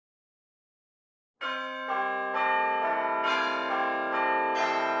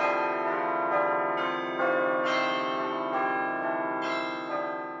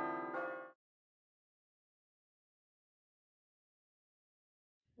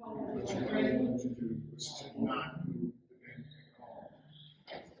What you really want to do is to not move the bend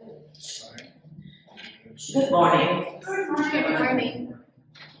at all. Right? Good morning. Good morning. Good morning.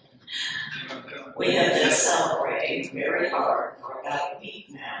 We have been celebrating very hard for about a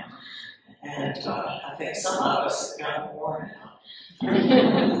week now, and I think some of us have gotten worn out.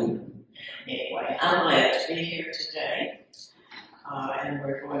 Anyway, I'm glad to be here today, and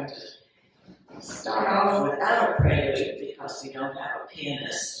we're going to start off without a prelude because we don't have a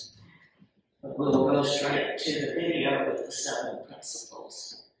pianist, but we'll go straight to the video with the 7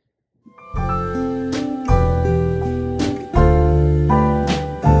 principles.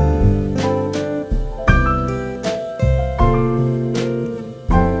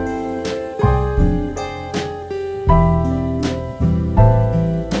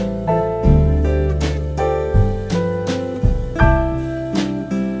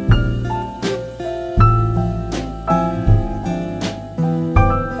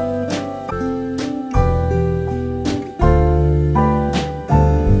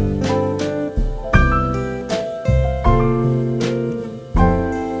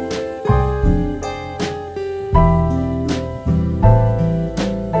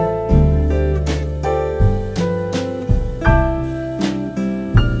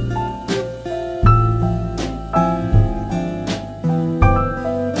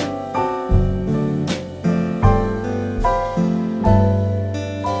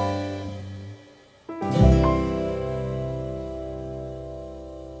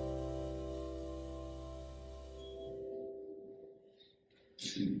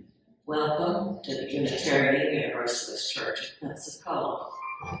 Welcome to the Unitarian Universalist Church of Pensacola.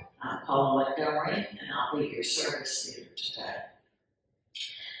 I'm Paul Montgomery, and I'll be your service leader today.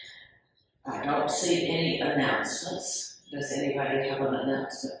 I don't see any announcements. Does anybody have an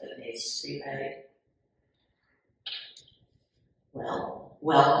announcement that needs to be made? Well,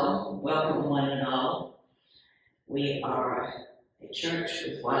 welcome one and all. We are a church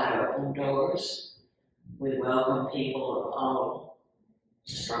with wide open doors. We welcome people of all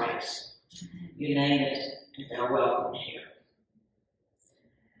stripes. You name it, and they're welcome here.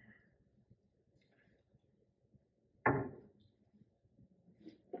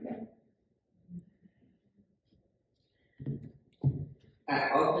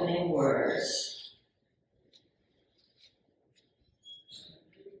 Our opening words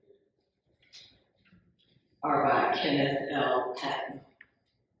are by Kenneth L. Patton.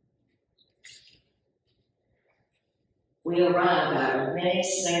 We arrive out of many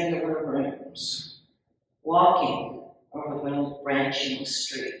singular rooms, walking over the branching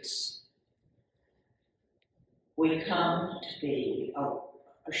streets. We come to be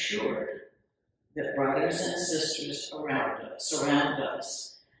assured that brothers and sisters surround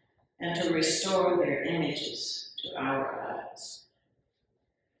us, and to restore their images to our eyes.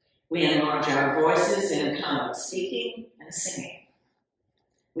 We enlarge our voices in common speaking and singing.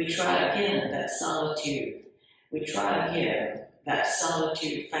 We try again that solitude. We try again that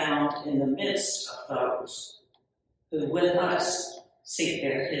solitude found in the midst of those who with us seek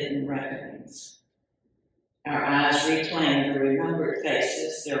their hidden reckonings. Our eyes reclaim the remembered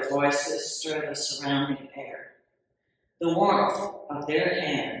faces, their voices stir the surrounding air. The warmth of their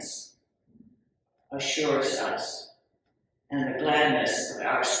hands assures us, and the gladness of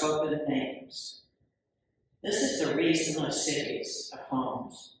our spoken names. This is the reason of cities, of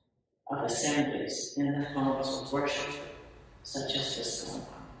homes, of assemblies in the homes of worship, such as this one.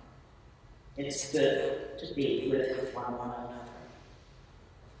 It's good to be with one another.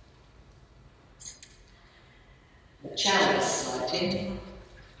 The chalice lighting.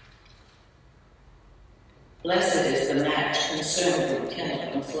 Blessed is the match consumed with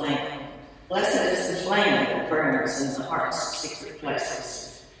kindling flame. Blessed is the flame that burns in the heart's secret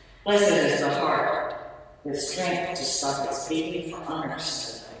places. Blessed is the heart with strength to stop its beating for honor's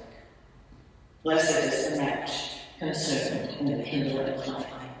sake. Blessed is the match consumed in the kindling flame.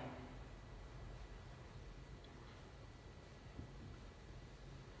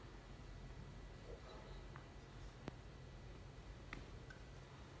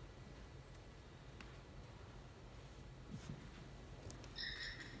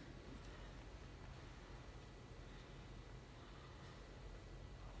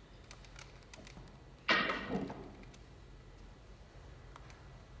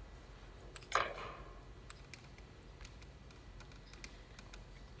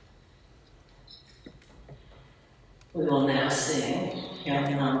 We will now sing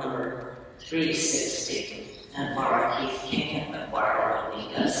hymn number 360, and Laura Keith King and the choir will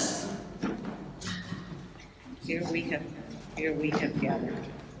lead us. Here we have gathered.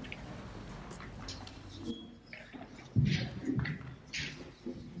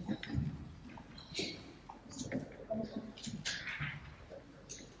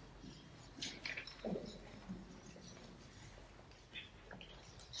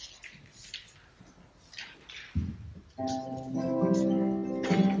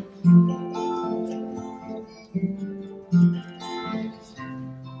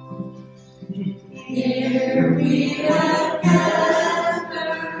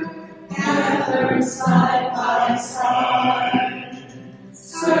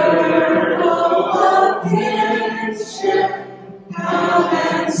 circle of kinship, come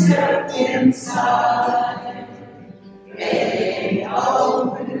and step inside. May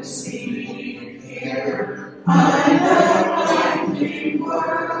all who see here find the kindly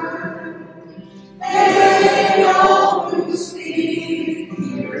word. May all who speak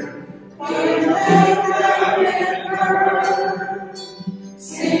here find the word.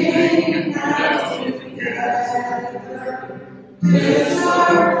 Sing now together, this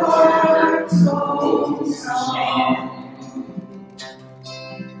our heart's own song.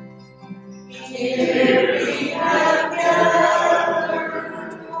 Here we have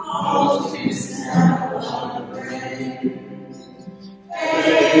gathered, all to celebrate.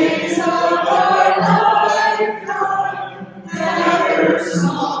 Days of our lifetime, never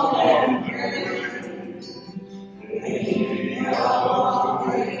small and great. We all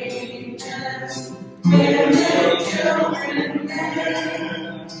greatness, women, children,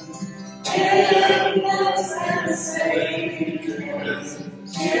 men, goodness and sages,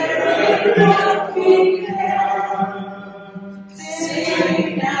 children of we can.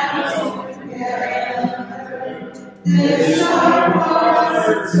 Sing now together, this our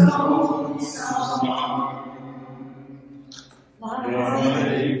heart's own song.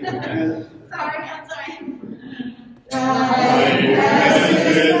 Sorry, I'm sorry. Life has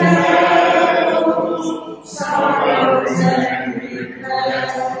its battles, sorrows and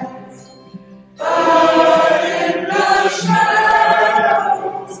regrets, but in the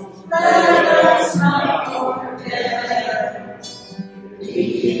shadows, let us not forget.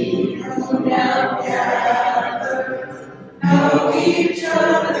 We who now gather, know each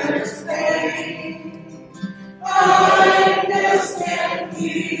other's pain. Kindness can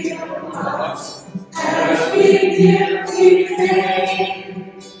heal us as we give, we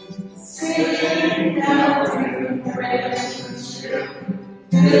gain. Sing now through friendship,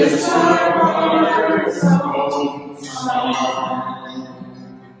 this our heart's own song.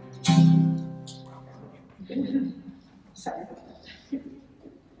 Sorry.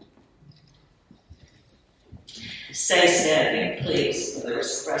 Stay standing, please, for the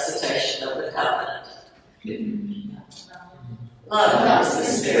recitation of the covenant. Love is the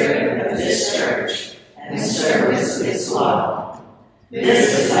spirit of this church, and service its law.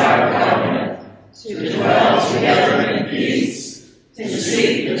 This is our covenant, to dwell together in peace, to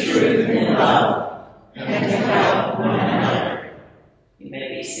seek the truth in love, and to help one another. You may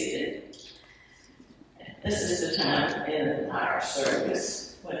be seated. This is the time in our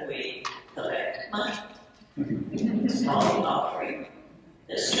service when we collect money. Small offering.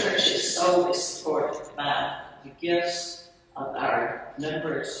 This church is solely supported by the gifts of our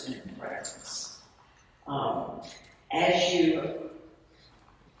members and friends. As you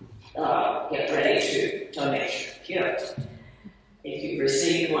get ready to donate your gift, if you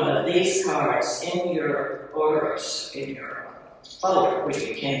receive one of these cards in your orders, in your folder when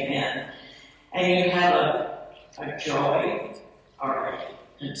you came in, and you have a joy or a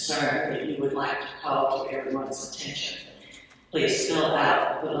concern that you would like to call to everyone's attention, please fill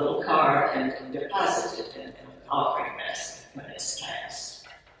out the little card and deposit it in the offering basket when it's passed.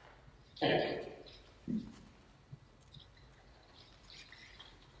 Thank you.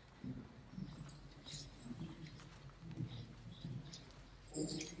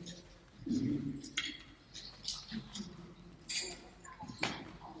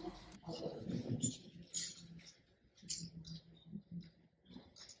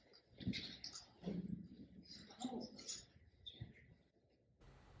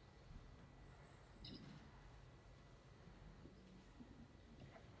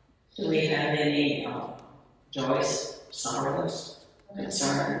 Do we have any joys, sorrows,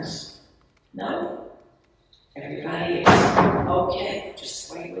 concerns? No? Everybody is okay, just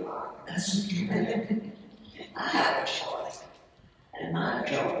where you are. That's okay. I have a joy. And my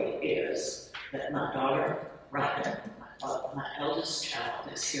joy is that my daughter, Robin, my eldest child,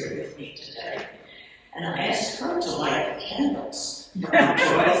 is here with me today. And I asked her to light the candles for my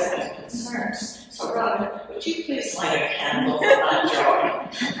joys and concerns. So, Robin, would you please light a candle for my joy?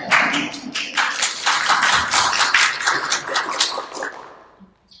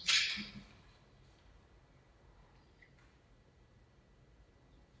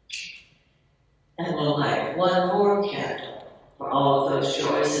 And we'll light one more candle for all of those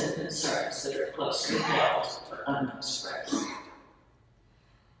joys and concerns that are closely held but unexpressed.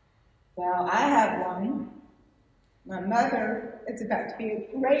 Well, I have one. My mother is about to be a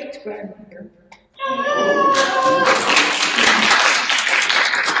great-grandmother.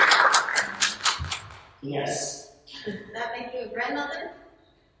 Yes. Does that make you a grandmother?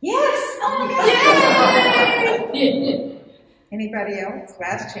 Yes! Oh my God! Anybody else?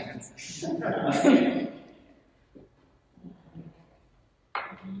 Last chance.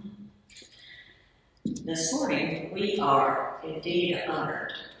 This morning, we are indeed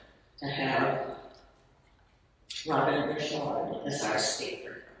honored to have Robin Reshard as our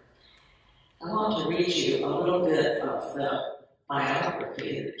speaker. I want to read you a little bit of the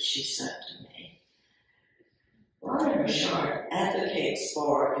biography that she sent to me. Robin Reshard advocates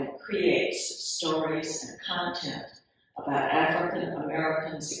for and creates stories and content about African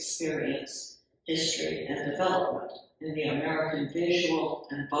Americans' experience, history, and development in the American visual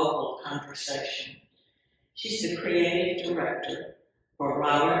and vocal conversation. She's the creative director for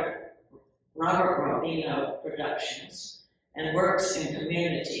Robert Robino Productions and works in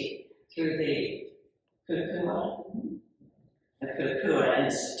community through the Kukua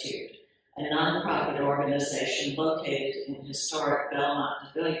Institute, a nonprofit organization located in historic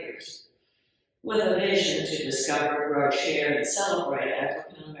Belmont de Villiers, with a vision to discover, grow, share, and celebrate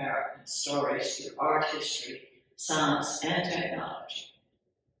African American stories through art history, science, and technology.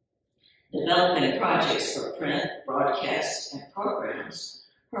 Developing projects for print, broadcast, and programs,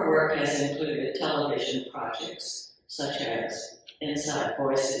 her work has included television projects such as Inside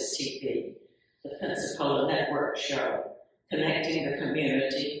Voices TV, the Pensacola Network show, Connecting the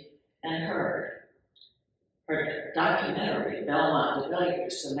Community, and Heard. Her documentary, Belmont de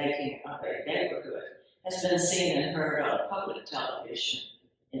Villiers, The Making of a Neighborhood, has been seen and heard on public television,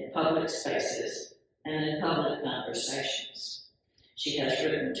 in public spaces, and in public conversations. She has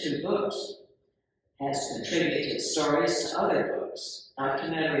written 2 books, has contributed stories to other books,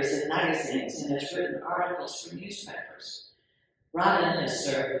 documentaries, and magazines, and has written articles for newspapers. Robin has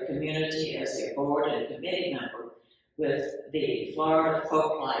served the community as a board and committee member with the Florida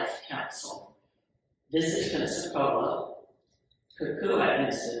Folklife Council, Visit Pensacola, Kukua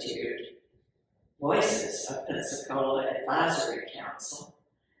Institute, Voices of Pensacola Advisory Council,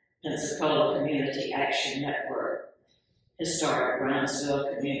 Pensacola Community Action Network, Historic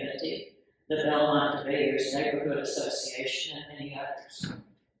Brownsville Community, the Belmont de Villiers Neighborhood Association, and many others.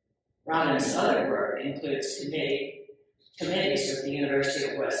 Robin's other work includes committees with the University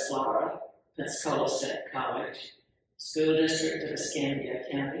of West Florida, Pensacola State College, School District of Escambia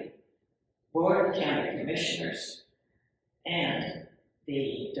County, Board of County Commissioners, and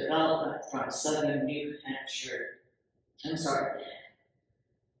the Development from Southern New Hampshire University.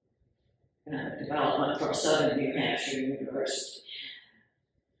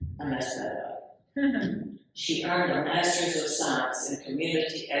 I messed that up. She earned a Master's of Science in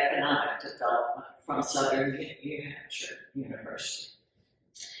Community Economic Development from Southern New Hampshire University.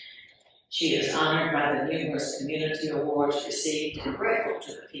 She is honored by the numerous community awards received and grateful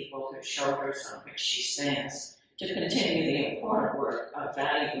to the people whose shoulders on which she stands to continue the important work of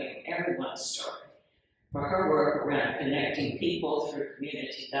valuing everyone's story. For her work around connecting people through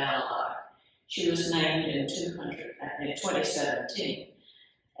community dialogue, she was named in 2017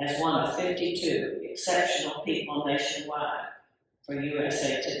 as one of 52 exceptional people nationwide for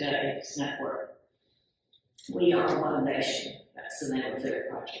USA Today's network. We Are One Nation, that's the name of their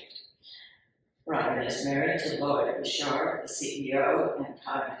project. Robin is married to Lloyd Reshard, the CEO and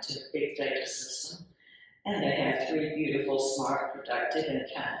Cognitive Big Data System, and they have 3 beautiful, smart, productive, and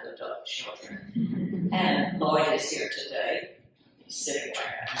kind adult children. And Lloyd is here today. He's sitting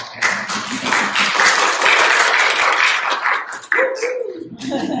right now.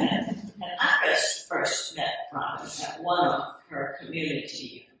 And I first met Robin at one of her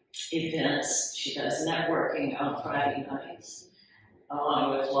community events. She does networking on Friday nights,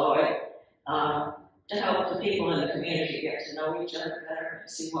 along with Lloyd, to help the people in the community get to know each other better and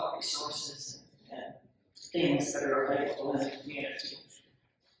see what resources and things that are available in the community.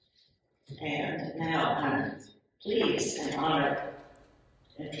 And now I'm pleased and honored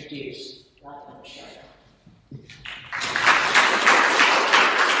to introduce Robin Reshard.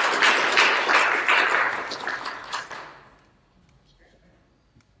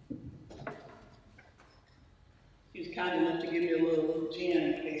 He was kind enough to give me a little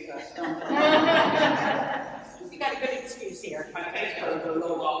gin in case I stumbled. You got a good excuse here. My face was a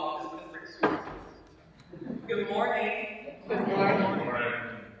little off. Good morning. Good morning.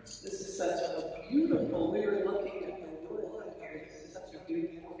 This is such a beautiful, we were looking at the wood here. This is such a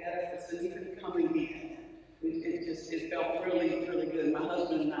beautiful edifice, and even coming in, it felt really, really good. My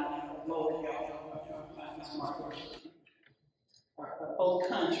husband and I, Lord, y'all, my smart worship, are both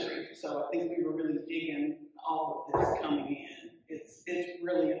country, so I think we were really digging all of this coming in. It's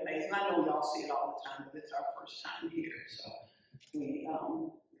really amazing. I know y'all see it all the time, but it's our first time here, so we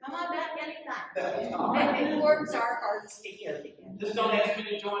Come on back anytime. That was all. It warms our hearts to hear it again. Just don't ask me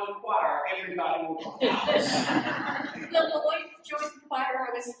to join the choir. Everybody will go out. The Lloyd joined the choir.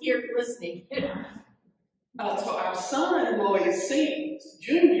 I was here listening. So our son, Lloyd,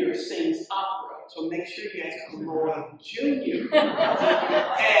 Junior sings opera. So make sure you ask for Lloyd Junior.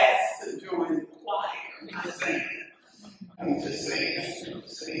 Ask to join the choir. I'm just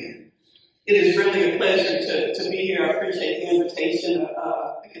saying. It is really a pleasure to be here. I appreciate the invitation.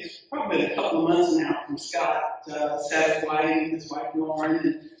 It's probably been a couple of months now from Scott Satterwhite and his wife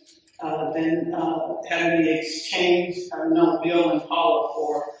Lauren, and then having the exchange. I've known Bill and Paula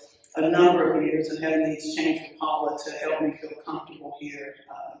for a number of years, and having the exchange with Paula to help me feel comfortable here.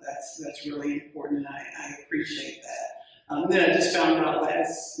 That's really important, and I appreciate that. Then I just found out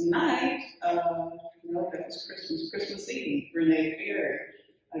last night, that was Christmas Eve. Renee Perry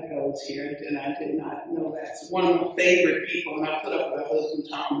goes here, and I did not know that. It's one of my favorite people, and I put up with her husband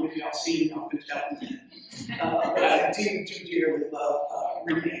Tom. If y'all see me, y'all can tell me. But I do dearly love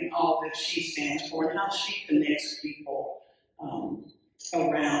Renee and all that she stands for, and how she connects people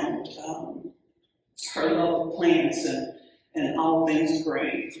around her love of plants and all things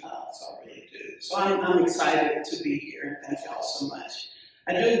green. So I really do. So I'm excited to be here, and thank y'all so much.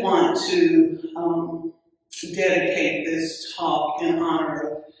 I do want to dedicate this talk in honor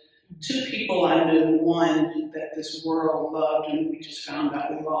of two people I knew, one that this world loved, and we just found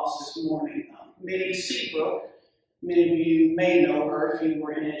out we lost this morning. Minnie Seabrook. Many of you may know her if you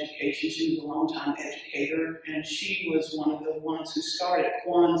were in education. She was a longtime educator, and she was one of the ones who started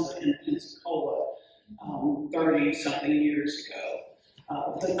Kwanzaa in Pensacola 30-something years ago.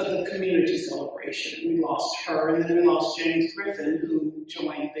 The community celebration. We lost her, and then we lost James Griffin, who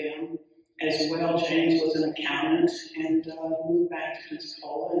joined them as well. James was an accountant and moved back to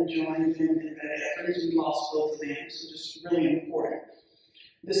Pensacola and joined them in that effort. We lost both of them, so just really important.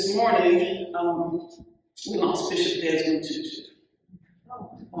 This morning, we lost Bishop Desmond Tutu.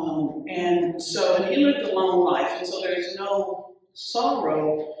 And he lived a long life, and so there's no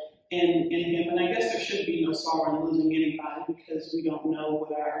sorrow in him. And I guess there should be no sorrow in losing anybody, because we don't know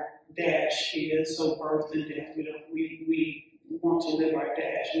what our dash is. So birth and death, we want to live our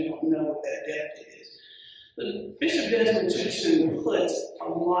dash. We don't know what that death is. But Bishop Desmond Tutu put a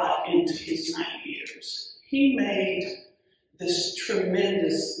lot into his 90 years. He made this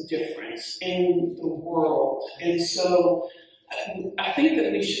tremendous difference in the world. And so I think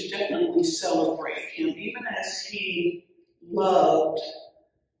that we should definitely celebrate him, even as he loved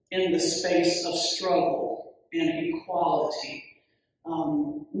in the space of struggle and equality,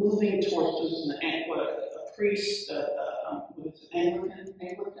 moving towards a priest, Anglican,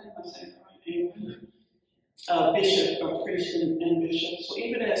 I'm saying right, Anglican, bishop, a priest and bishop. So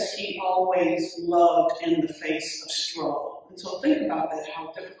even as he always loved in the face of struggle. And so think about that,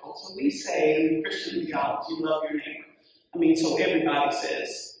 how difficult. So we say in Christian theology, love your neighbor. So everybody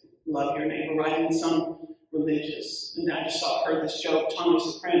says, love your neighbor, right? In some religious, and I just heard this joke, Tony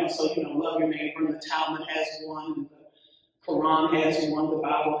Soprano, so love your neighbor, and the Talmud has one, and the Quran has one, the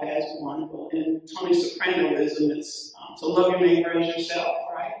Bible has one. Well, in Tony Sopranoism, it's, so love your neighbor as yourself,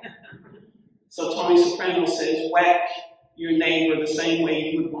 right? So Tony Soprano says, whack your neighbor the same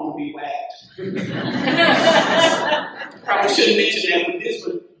way you would want to be whacked. Probably shouldn't mention that with this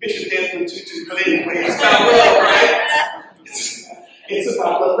one, Bishop Desmond Tutu, but anyway, it's about love, right? It's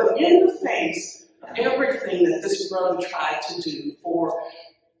about love. But in the face of everything that this brother tried to do for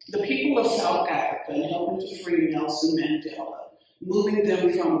the people of South Africa and helping to free Nelson Mandela, moving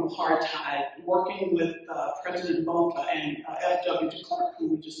them from apartheid, working with President Botha and F.W. de Klerk, who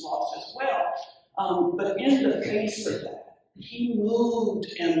we just lost as well. But in the face of that, he moved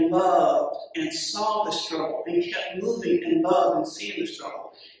and loved and saw the struggle and kept moving and loved and seeing the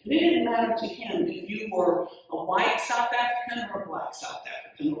struggle. And it didn't matter to him if you were a white South African or a black South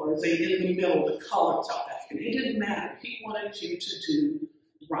African, or say in the middle, the colored South African. It didn't matter. He wanted you to do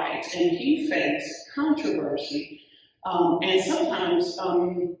right. And he faced controversy and sometimes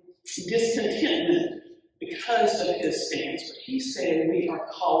discontentment because of his stance. But he said we are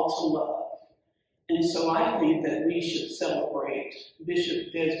called to love. And so I think that we should celebrate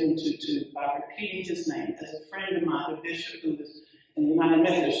Bishop Desmond Tutu by repeating his name. As a friend of mine, a bishop who is in the United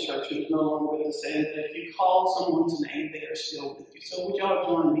Methodist Church, who is no longer with us, said that if you call someone's name, they are still with you. So would y'all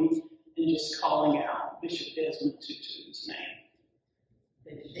join me in just calling out Bishop Desmond Tutu's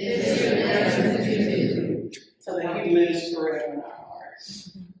name? Bishop Desmond Tutu. So that he lives forever in our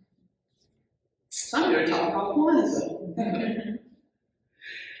hearts. So I'm going to talk about Kwanzaa.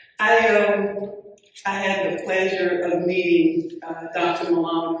 I had the pleasure of meeting Dr.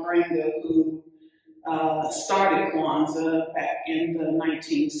 Malama Karenga, who started Kwanzaa back in the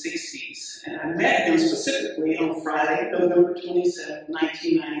 1960s. And I met him specifically on Friday, November 27,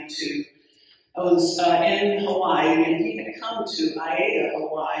 1992. I was in Hawaii, and he had come to Aiea,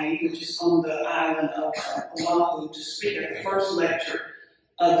 Hawaii, which is on the island of Oahu, to speak at the first lecture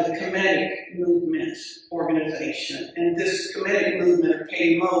of the Kemetic Movement organization. And this Kemetic Movement, or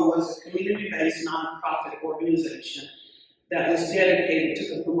KMO, was a community-based nonprofit organization that was dedicated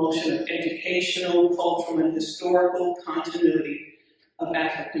to the promotion of educational, cultural, and historical continuity of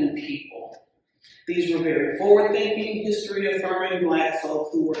African people. These were very forward-thinking, history-affirming Black folk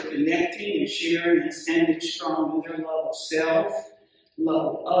who were connecting and sharing and standing strong in their love of self,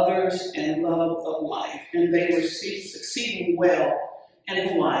 love of others, and love of life. And they were succeeding well in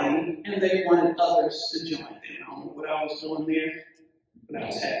Hawaii, and they wanted others to join them. I don't know what I was doing there, but I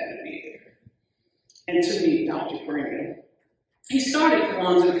was happy to be there. And to meet Dr. Kareem. He started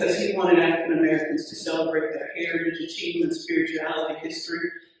Kwanzaa because he wanted African Americans to celebrate their heritage, achievements, spirituality, history,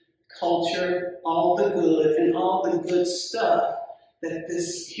 culture, all the good, and all the good stuff that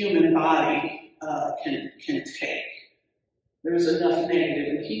this human body can take. There's enough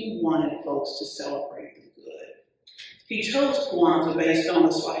negative, and he wanted folks to celebrate the good. He chose Kwanzaa based on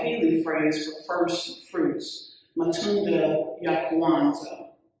the Swahili phrase for first fruits, matunda ya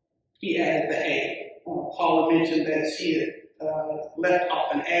Kwanzaa. He added the A. Paula mentioned that she had left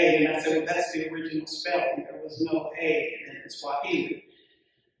off an A, and I said, well, that's the original spelling. There was no A in Swahili.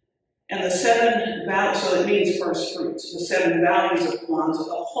 And the 7 values, so it means first fruits. The 7 values of Kwanzaa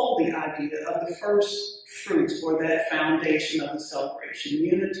uphold the idea of the first fruits, or that foundation of the celebration: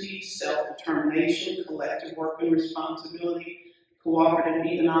 unity, self-determination, collective work and responsibility, cooperative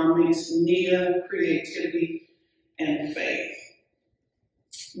economics, nia, creativity, and faith.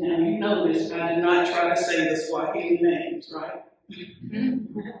 Now, you notice I did not try to say the Swahili names, right?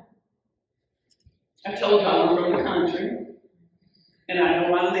 I told y'all I'm from the country, and I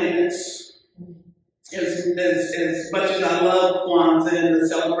know my limits. As much as I love Kwanzaa and the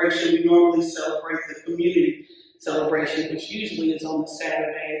celebration, we normally celebrate the community celebration, which usually is on the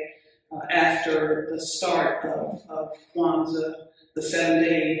Saturday after the start of Kwanzaa, the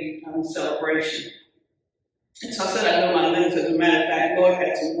 7-day celebration. And so I said I know my limits. As a matter of fact, Lloyd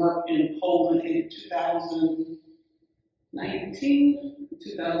had some work in Poland in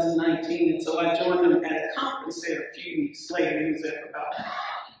 2019, and so I joined him at a conference there a few weeks later. He was there for about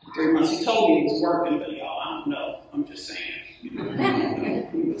 3 months. He told me he was working, but y'all, I don't know. I'm just saying. He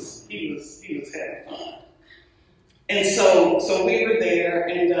was having fun. And so we were there,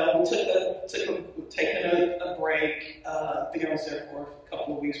 and we taking a break. I think I was there for a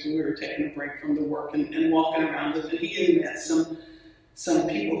couple of weeks when we were taking a break from the work and walking around. And he had met some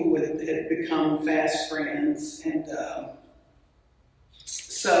people who had become fast friends. And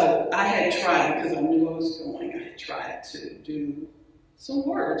so I had tried, because I knew I was going, I had tried to do some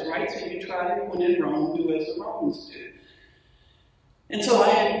words, right? So you try to, when in Rome, do as the Romans do. And so I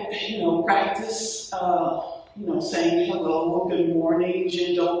had, practiced, saying hello or good morning.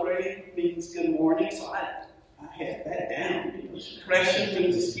 Dzień dobry means good morning. So I had that down. Correction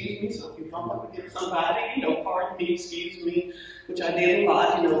means excuse me. So if you bump up against somebody, pardon me, excuse me, which I did a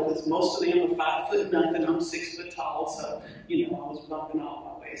lot, because most of them are 5 foot nothing. I'm 6 foot tall, so I was bumping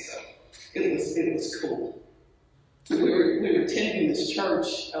all my way. So it was cool. We were attending this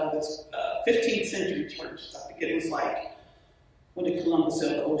church, this 15th century church. I think it was like, when did Columbus sail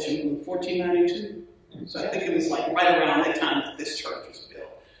the ocean? 1492. So I think it was like right around that time that this church was built.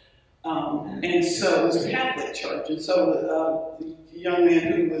 And so it was a Catholic church. And so the young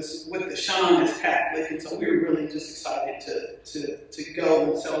man who was with the Sean is Catholic. And so we were really just excited to go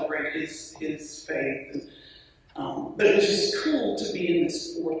and celebrate his faith. But it was just cool to be in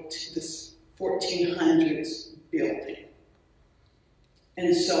this 1400s building.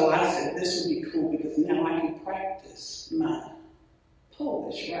 And so I said, this would be cool because now I can practice my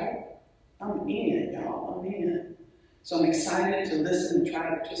Polish, right? I'm in, y'all, I'm in. So I'm excited to listen and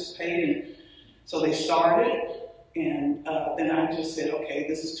try to participate. And so they started, and then I just said, okay,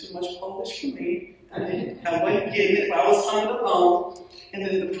 this is too much Polish for me. I wasn't getting it, but I was humming along. And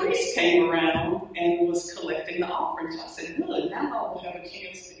then the priest came around and was collecting the offerings. So I said, good, now I will have a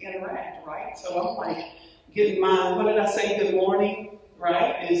chance to interact, right? So I'm like, getting my, what did I say, good morning,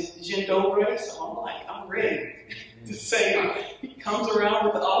 right? Is dzień dobry. So I'm like, I'm ready to say, he comes around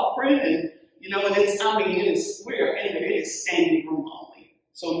with the offering, and we're in there, it is standing room only.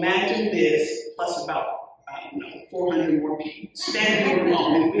 So imagine this, plus about, 400 more people, standing room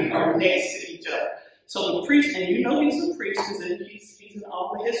only. We are next to each other. So the priest, and he's a priest, because he's in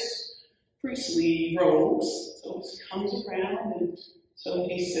all of his priestly robes. So he comes around and So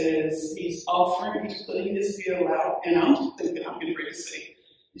he says he's putting his bill out, and I'm thinking I'm getting ready to say,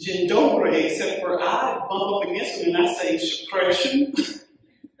 Dzień dobry, except for I bump up against him and I say, suppression,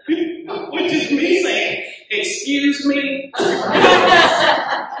 which is me saying, excuse me.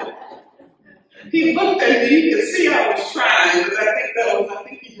 He looked at me, you could see I was trying, but I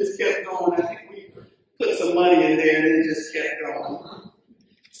think he just kept going. I think we put some money in there and it just kept going.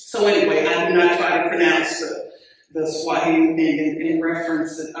 So anyway, I do not try to pronounce the Swahili in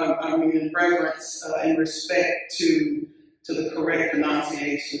reference, in respect to the correct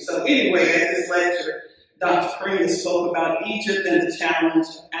pronunciation. So anyway, at this lecture, Dr. Karinga spoke about Egypt and the challenge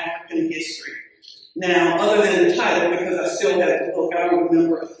of African history. Now, other than the title, because I still have the book, I don't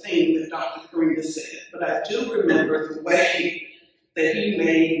remember a thing that Dr. Karinga said, but I do remember the way that he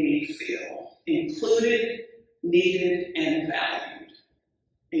made me feel included, needed, and valued.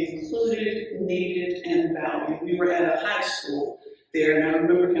 Included, needed, and valued. We were at a high school there, and I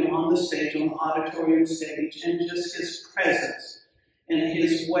remember him on the stage, on the auditorium stage, and just his presence and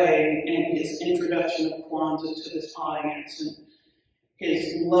his way and his introduction of Kwanzaa to this audience and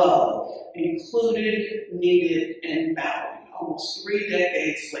his love, included, needed, and valued. Almost 3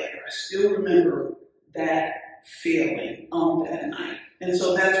 decades later, I still remember that feeling on that night. And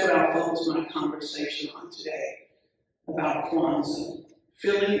so that's what I'll focus my conversation on today about Kwanzaa.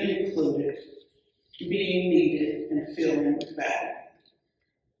 Feeling included, being needed, and feeling valued.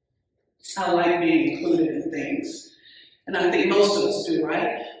 I like being included in things, and I think most of us do,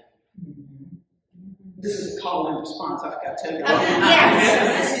 right? This is a call and response, I forgot to tell you.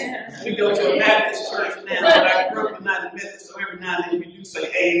 Yes. We go to a Baptist church now, but I grew up in United Methodist, so every now and then we do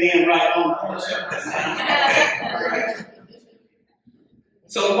say amen right on the church. Right.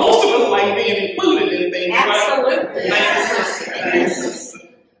 So most of us like being included in things, Absolutely. Right? Thanks.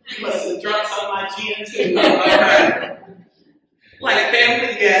 You must have drunk some of my gin too. Right? Like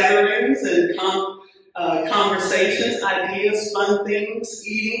family gatherings and conversations, ideas, fun things,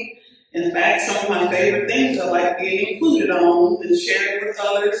 eating. In fact, some of my favorite things I like being included on and sharing with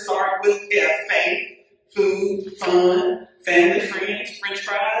others start with faith, food, fun, family, friends, french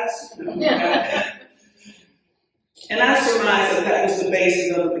fries. And I surmise that was the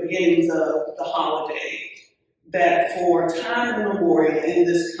basis of the beginnings of the holiday, that for time immemorial in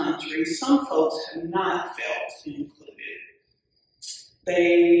this country, some folks have not felt included.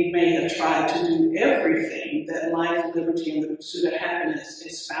 They may have tried to do everything that life, liberty, and the pursuit of happiness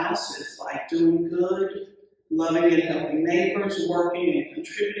espouses, like doing good, loving and helping neighbors, working and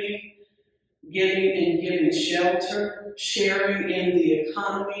contributing, giving shelter, sharing in the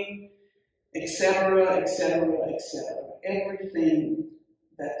economy, etc., etc., etc. Everything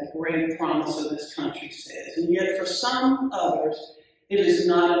that the great promise of this country says. And yet for some others, it is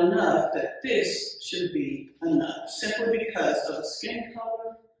not enough that this should be enough, simply because of a skin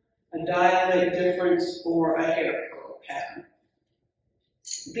color, a dialect difference, or a hair curl pattern.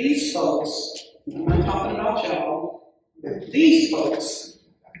 These folks, I'm not talking about y'all, but these folks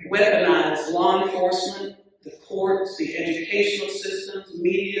weaponize law enforcement, the courts, the educational systems,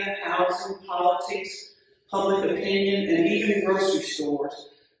 media, housing, politics, public opinion, and even grocery stores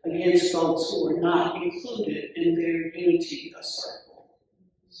against folks who are not included in their unity circle,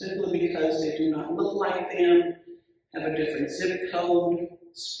 simply because they do not look like them, have a different zip code,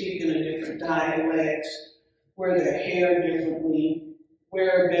 speak in a different dialect, wear their hair differently,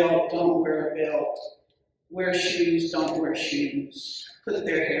 wear a belt, don't wear a belt, wear shoes, don't wear shoes, put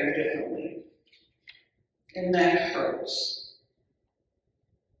their hair differently. And that hurts,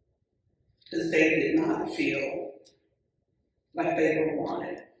 because they did not feel like they were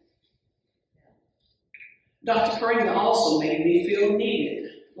wanted. Dr. Karinga also made me feel needed,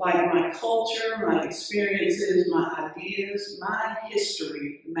 like my culture, my experiences, my ideas, my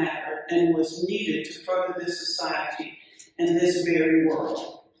history mattered and was needed to further this society and this very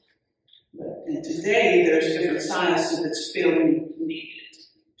world. And today, there's different sides to this feeling needed.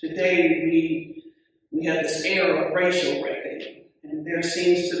 Today, we have this era of racial reckoning, and there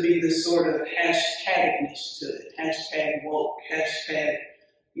seems to be this sort of hashtagness to it, hashtag woke, hashtag,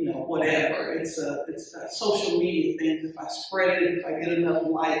 whatever. It's a social media thing. If I spread it, if I get enough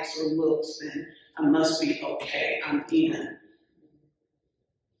likes or looks, then I must be okay, I'm in.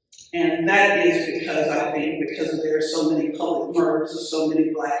 And that is because there are so many public murders of so many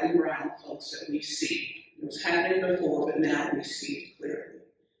black and brown folks that we see. It was happening before, but now we see it clearly.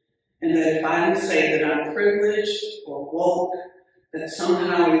 And that if I can say that I'm privileged or woke, that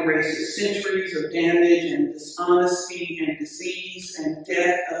somehow erases centuries of damage and dishonesty and disease and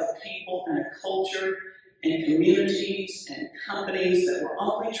death of a people and a culture and communities and companies that were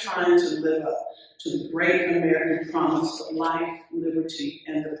only trying to live up to the great American promise of life, liberty,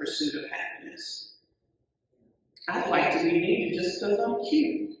 and the pursuit of happiness. I'd like to be needed just because I'm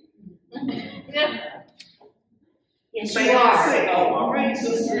cute. Yes, Say you it, are. say, oh, all right,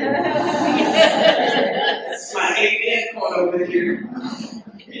 sister. That's my amen quote over here.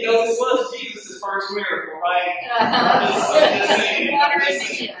 You know, this was Jesus' first miracle, right? Just saying.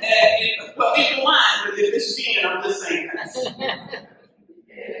 Well, in line, but if it's gin, I'm just saying that.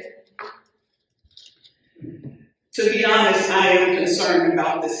 To be honest, I am concerned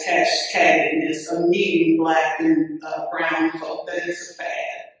about this hashtagginess of needing black and brown folk, that it's a fad.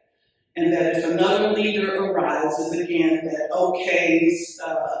 And that if another leader arises again that okays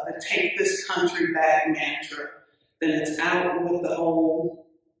the take this country back mantra, then it's out with the old,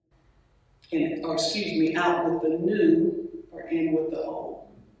 out with the new, or in with the old.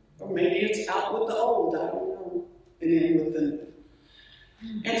 Or maybe it's out with the old, I don't know, and in with the new.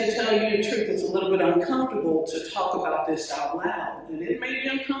 And to tell you the truth, it's a little bit uncomfortable to talk about this out loud. And it may be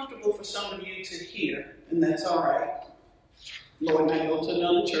uncomfortable for some of you to hear, and that's all right. Lord and I go to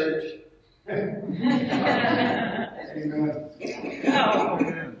another church. Amen. That's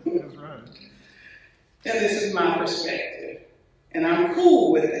right. And this is my perspective. And I'm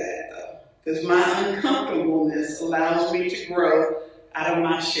cool with that, though, because my uncomfortableness allows me to grow out of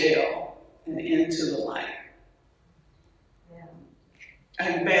my shell and into the light. I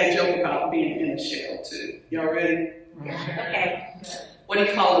have a bad joke about being in a shell, too. Y'all ready? Okay. What do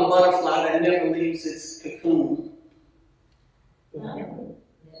you call a butterfly that never leaves its cocoon?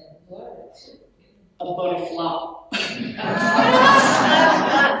 A butterfly.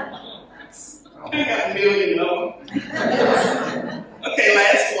 I got a million of them. Okay,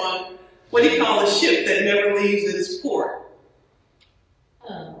 last one. What do you call a ship that never leaves its port?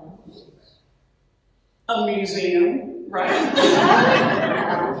 A museum, right?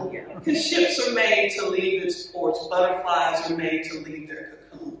 Because ships are made to leave its ports. Butterflies are made to leave their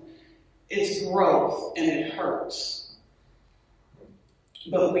cocoon. It's growth and it hurts.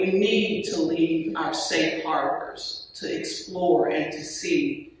 But we need to leave our safe harbors to explore and to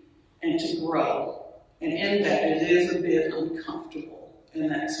see and to grow. And in that, it is a bit uncomfortable, and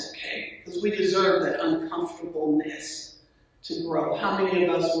that's okay, because we deserve that uncomfortableness to grow. How many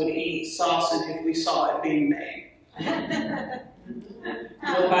of us would eat sausage if we saw it being made?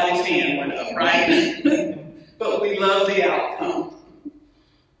 Nobody's hand went up, right? But we love the outcome.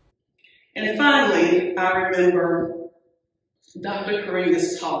 And finally, I remember Dr.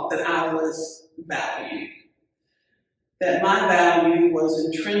 Karinga's talk that I was valued. That my value was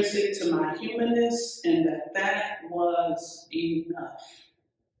intrinsic to my humanness and that was enough.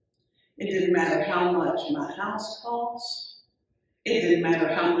 It didn't matter how much my house cost. It didn't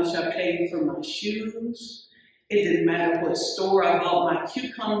matter how much I paid for my shoes. It didn't matter what store I bought my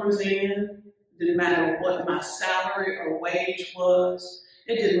cucumbers in. It didn't matter what my salary or wage was.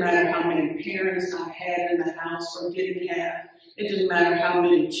 It didn't matter how many parents I had in the house or didn't have. It didn't matter how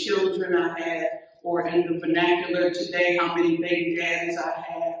many children I had, or in the vernacular today, how many baby daddies I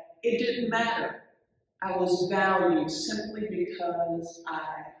had. It didn't matter. I was valued simply because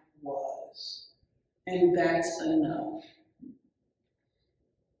I was. And that's enough.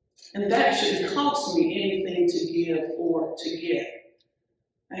 And that shouldn't cost me anything to give or to get.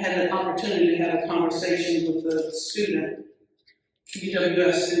 I had an opportunity to have a conversation with a student,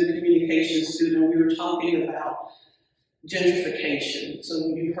 UWS student, communication student. We were talking about gentrification. So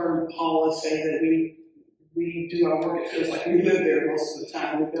you heard Paula say that we do our work, it feels like we live there most of the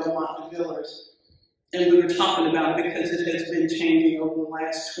time, with Belmont and Villers. And we were talking about it because it has been changing over the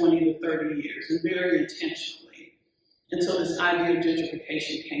last 20 to 30 years, and very intentionally. And so this idea of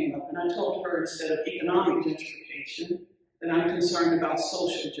gentrification came up, and I told her instead of economic gentrification, that I'm concerned about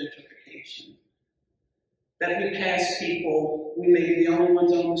social gentrification. That we pass people, we may be the only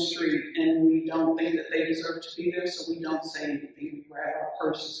ones on the street, and we don't think that they deserve to be there, so we don't say anything. We grab our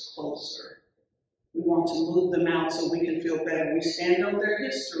purses closer. We want to move them out so we can feel better. We stand on their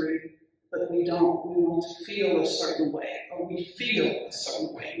history, but we don't. We want to feel a certain way, or we feel a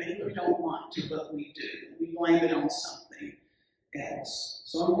certain way. Maybe we don't want to, but we do. We blame it on something else.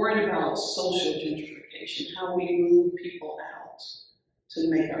 So I'm worried about social gentrification, how we move people out to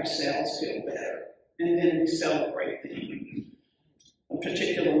make ourselves feel better. And then we celebrate them, a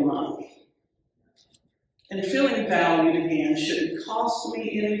particular month. And feeling valued again shouldn't cost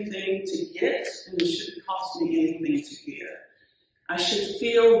me anything to get, and it shouldn't cost me anything to give. I should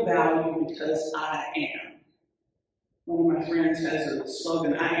feel valued because I am. One of my friends has a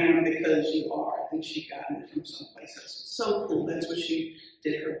slogan, I am because you are. I think she got it from someplace else. So cool, that's what she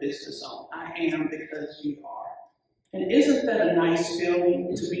did her business on. I am because you are. And isn't that a nice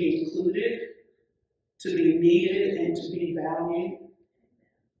feeling to be included? to be needed, and to be valued.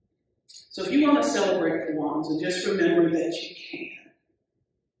 So if you want to celebrate Kwanzaa, just remember that you can.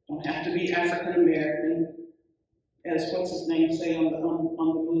 Don't have to be African American, as what's his name say on the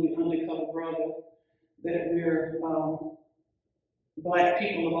movie Undercover Brother, that we're black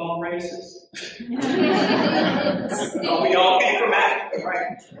people of all races. Oh, we all came from Africa,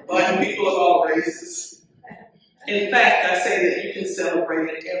 right? Black people of all races. In fact, I say that you can celebrate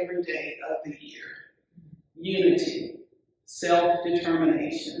it every day of the year. Unity,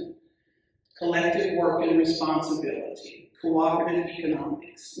 self-determination, collective work and responsibility, cooperative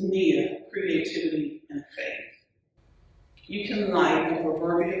economics, NIA, creativity, and faith. You can light a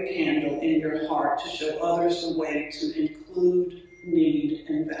proverbial candle in your heart to show others the way to include, need,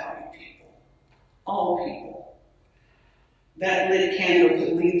 and value people. All people. That lit candle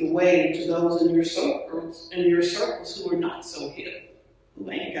could lead the way to those in your circles who are not so hip, who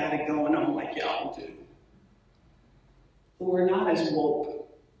ain't got it going on like y'all do, who are not as woke,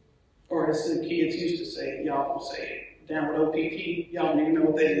 or as the kids used to say, y'all will say it, down with OPP, y'all don't even know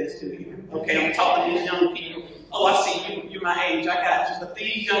what that is, do you? Okay, I'm talking to these young people. Oh, I see you, you're my age, I got you. But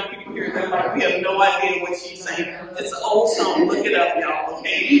these young people here, they're like, we have no idea what she's saying. It's an old song, look it up, y'all,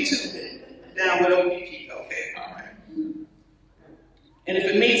 okay? YouTube it, down with OPP, okay, all right. And if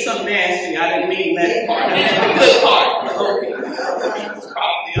it means something nasty, I didn't mean that part. I meant the good part, the OPP. It's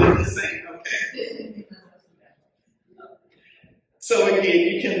probably, I'm just saying, okay? So again,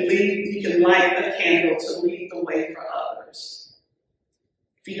 you can light a candle to lead the way for others.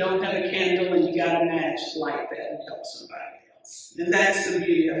 If you don't have a candle and you got a match, light that and help somebody else. And that's the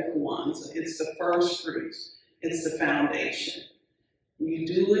beauty of Kwanzaa. It's the first fruit. It's the foundation. You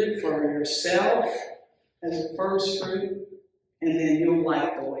do it for yourself as a first fruit, and then you'll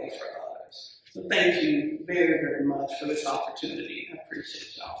light the way for others. So thank you very, very much for this opportunity. I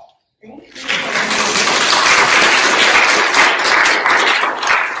appreciate y'all. Thank you.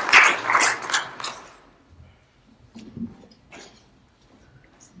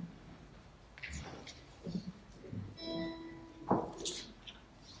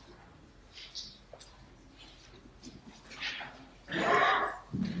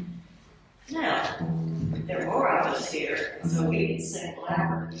 Now, there are more of us here, so we can sing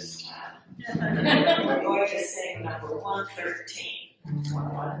louder this time. We're going to sing number 113.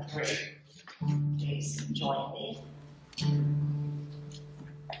 113. Please join me.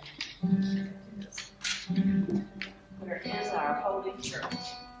 Where is our holy church?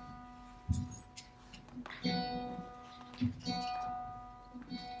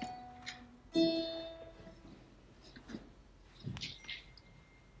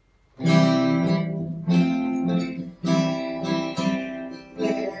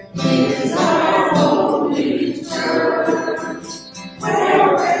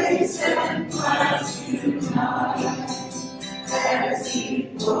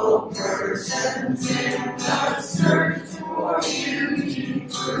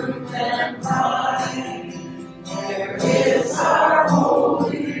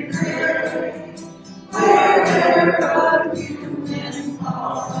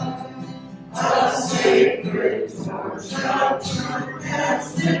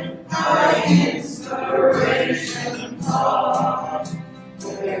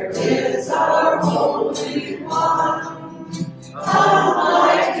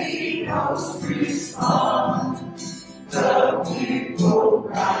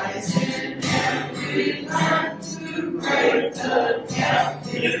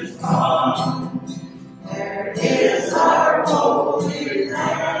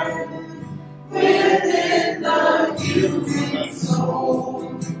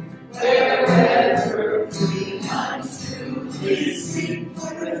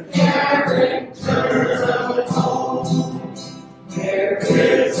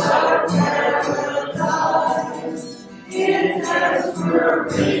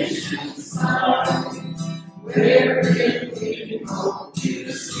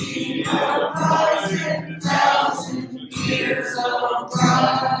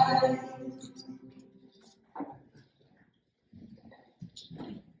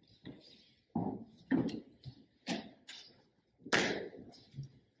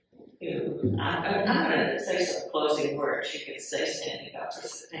 I'm going to say some closing words. You can stay standing up or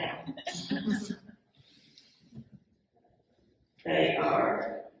sit down. They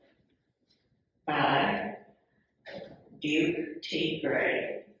are by Duke T.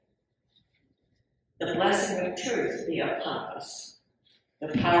 Gray. The blessing of truth be upon us.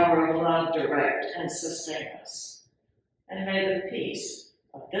 The power of love direct and sustain us. And may the peace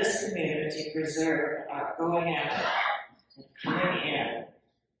of this community preserve our going out and coming in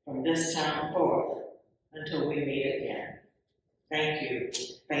from this time forth until we meet again. Thank you.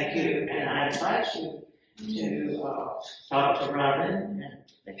 Thank you. And I invite you to talk to Robin, and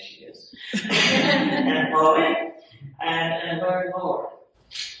there she is, and Lloyd, and learn more.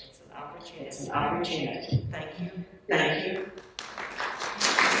 It's an opportunity. It's an opportunity. Thank you. Thank you.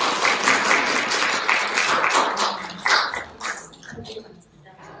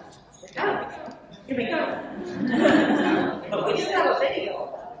 Here we go. But we do have a video.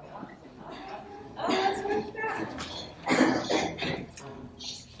 Oh, that's what that.